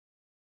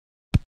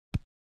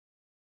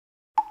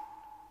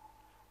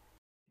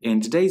In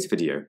today's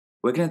video,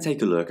 we're going to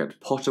take a look at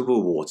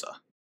potable water,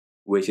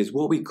 which is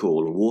what we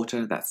call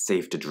water that's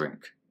safe to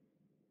drink.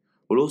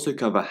 We'll also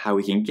cover how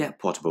we can get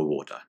potable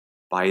water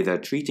by either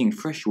treating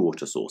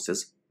freshwater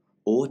sources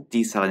or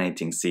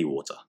desalinating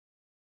seawater.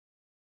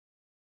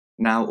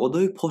 Now,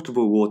 although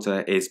potable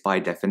water is by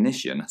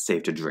definition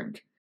safe to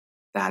drink,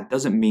 that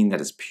doesn't mean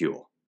that it's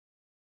pure.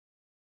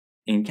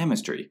 In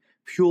chemistry,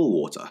 pure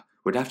water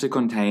would have to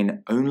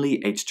contain only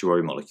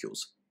H2O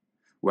molecules,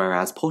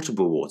 whereas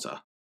potable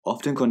water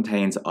often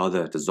contains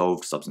other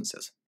dissolved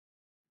substances,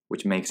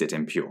 which makes it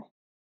impure.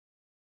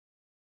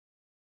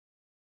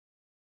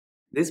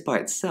 This by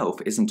itself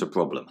isn't a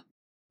problem,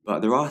 but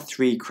there are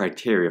three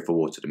criteria for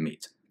water to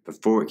meet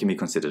before it can be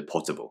considered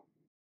potable.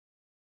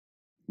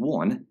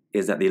 One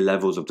is that the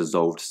levels of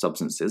dissolved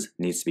substances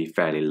needs to be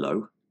fairly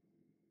low.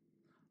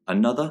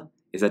 Another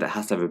is that it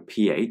has to have a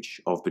pH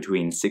of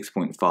between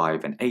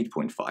 6.5 and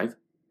 8.5,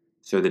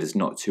 so that it's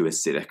not too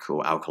acidic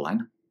or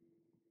alkaline.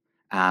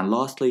 And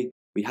lastly,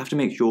 we have to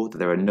make sure that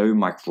there are no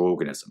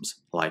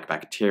microorganisms, like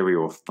bacteria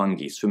or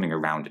fungi, swimming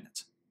around in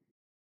it.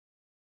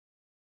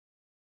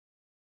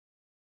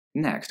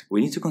 Next, we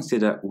need to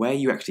consider where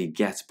you actually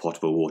get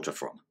potable water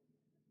from.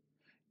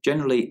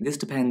 Generally, this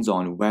depends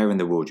on where in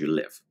the world you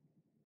live.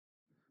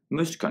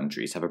 Most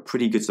countries have a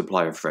pretty good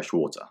supply of fresh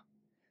water,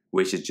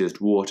 which is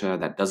just water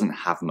that doesn't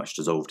have much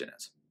dissolved in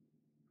it.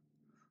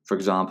 For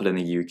example, in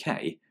the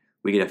UK,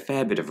 we get a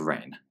fair bit of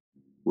rain,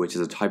 which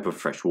is a type of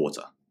fresh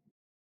water.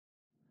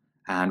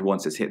 And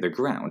once it's hit the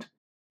ground,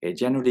 it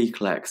generally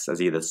collects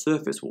as either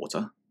surface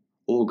water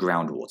or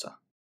groundwater.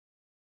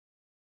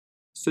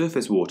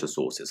 Surface water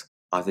sources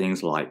are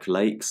things like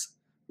lakes,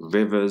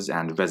 rivers,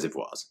 and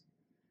reservoirs,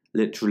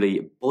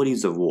 literally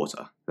bodies of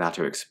water that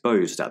are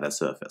exposed at their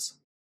surface.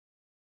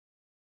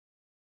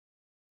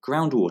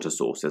 Groundwater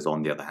sources,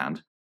 on the other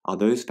hand, are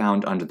those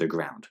found under the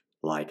ground,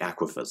 like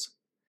aquifers,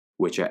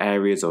 which are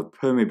areas of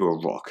permeable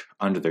rock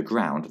under the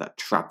ground that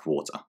trap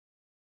water.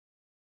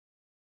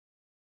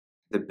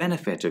 The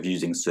benefit of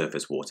using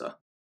surface water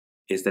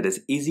is that it's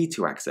easy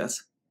to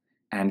access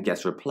and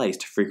gets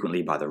replaced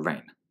frequently by the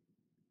rain.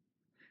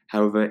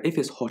 However, if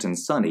it's hot and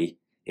sunny,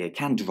 it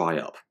can dry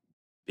up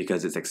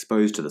because it's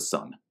exposed to the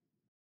sun.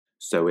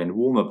 So in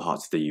warmer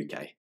parts of the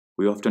UK,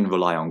 we often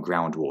rely on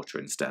groundwater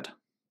instead.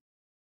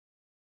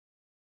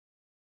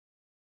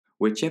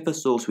 Whichever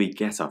source we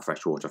get our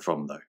fresh water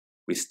from, though,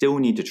 we still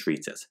need to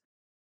treat it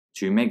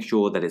to make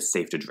sure that it's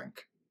safe to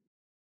drink.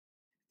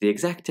 The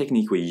exact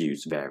technique we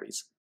use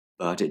varies,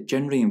 but it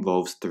generally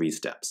involves 3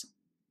 steps.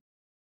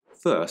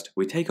 First,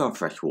 we take our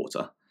fresh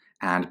water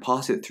and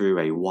pass it through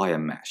a wire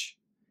mesh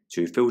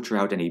to filter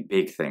out any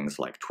big things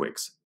like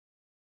twigs.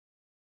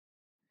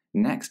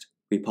 Next,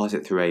 we pass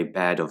it through a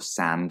bed of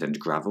sand and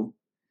gravel,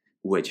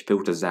 which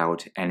filters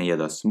out any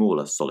other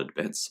smaller solid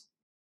bits.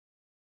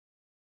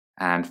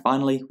 And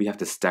finally, we have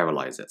to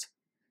sterilize it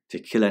to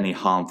kill any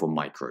harmful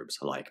microbes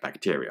like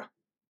bacteria,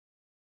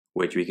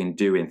 which we can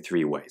do in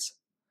 3 ways: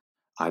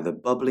 either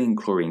bubbling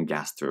chlorine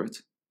gas through it,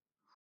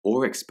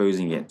 or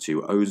exposing it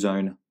to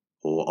ozone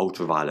or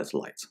ultraviolet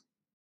light.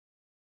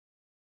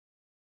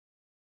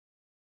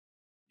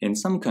 In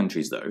some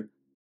countries though,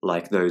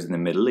 like those in the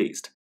Middle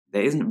East,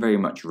 there isn't very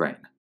much rain,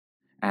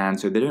 and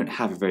so they don't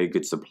have very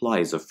good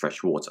supplies of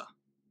fresh water.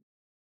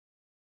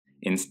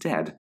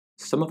 Instead,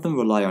 some of them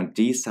rely on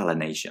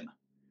desalination,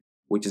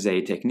 which is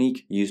a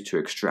technique used to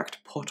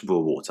extract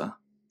potable water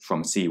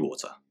from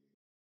seawater.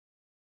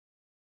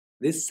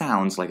 This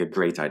sounds like a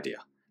great idea,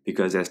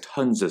 because there's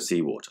tons of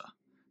seawater,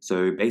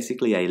 so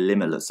basically a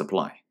limitless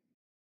supply.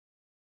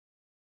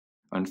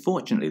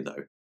 Unfortunately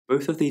though,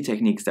 both of the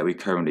techniques that we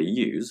currently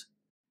use,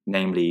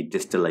 namely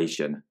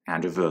distillation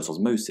and reverse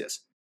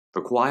osmosis,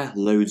 require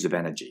loads of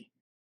energy,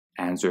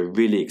 and so are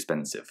really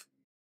expensive,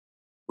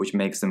 which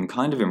makes them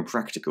kind of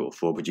impractical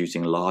for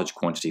producing large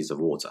quantities of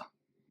water.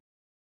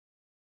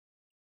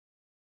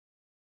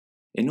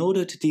 In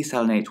order to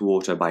desalinate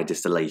water by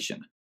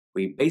distillation,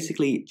 we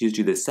basically just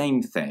do the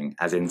same thing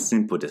as in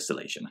simple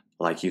distillation,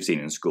 like you've seen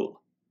in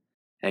school,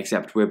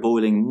 except we're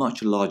boiling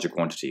much larger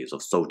quantities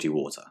of salty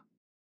water,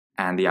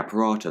 and the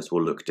apparatus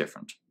will look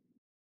different.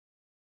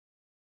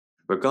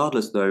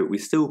 Regardless though, we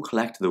still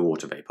collect the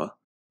water vapour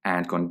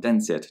and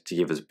condense it to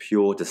give us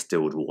pure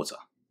distilled water.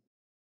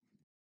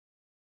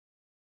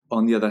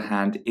 On the other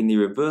hand, in the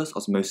reverse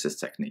osmosis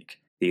technique,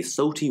 the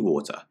salty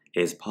water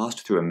is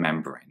passed through a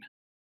membrane,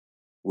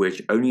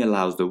 which only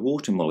allows the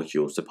water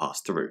molecules to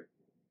pass through.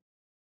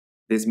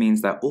 This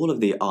means that all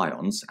of the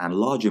ions and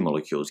larger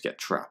molecules get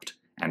trapped,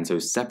 and so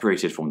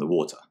separated from the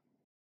water.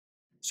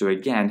 So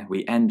again,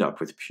 we end up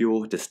with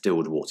pure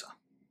distilled water.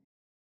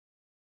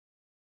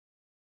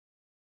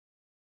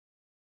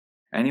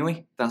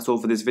 Anyway, that's all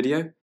for this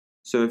video.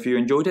 So if you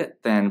enjoyed it,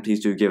 then please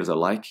do give us a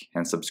like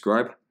and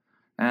subscribe,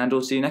 and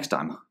I'll see you next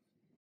time.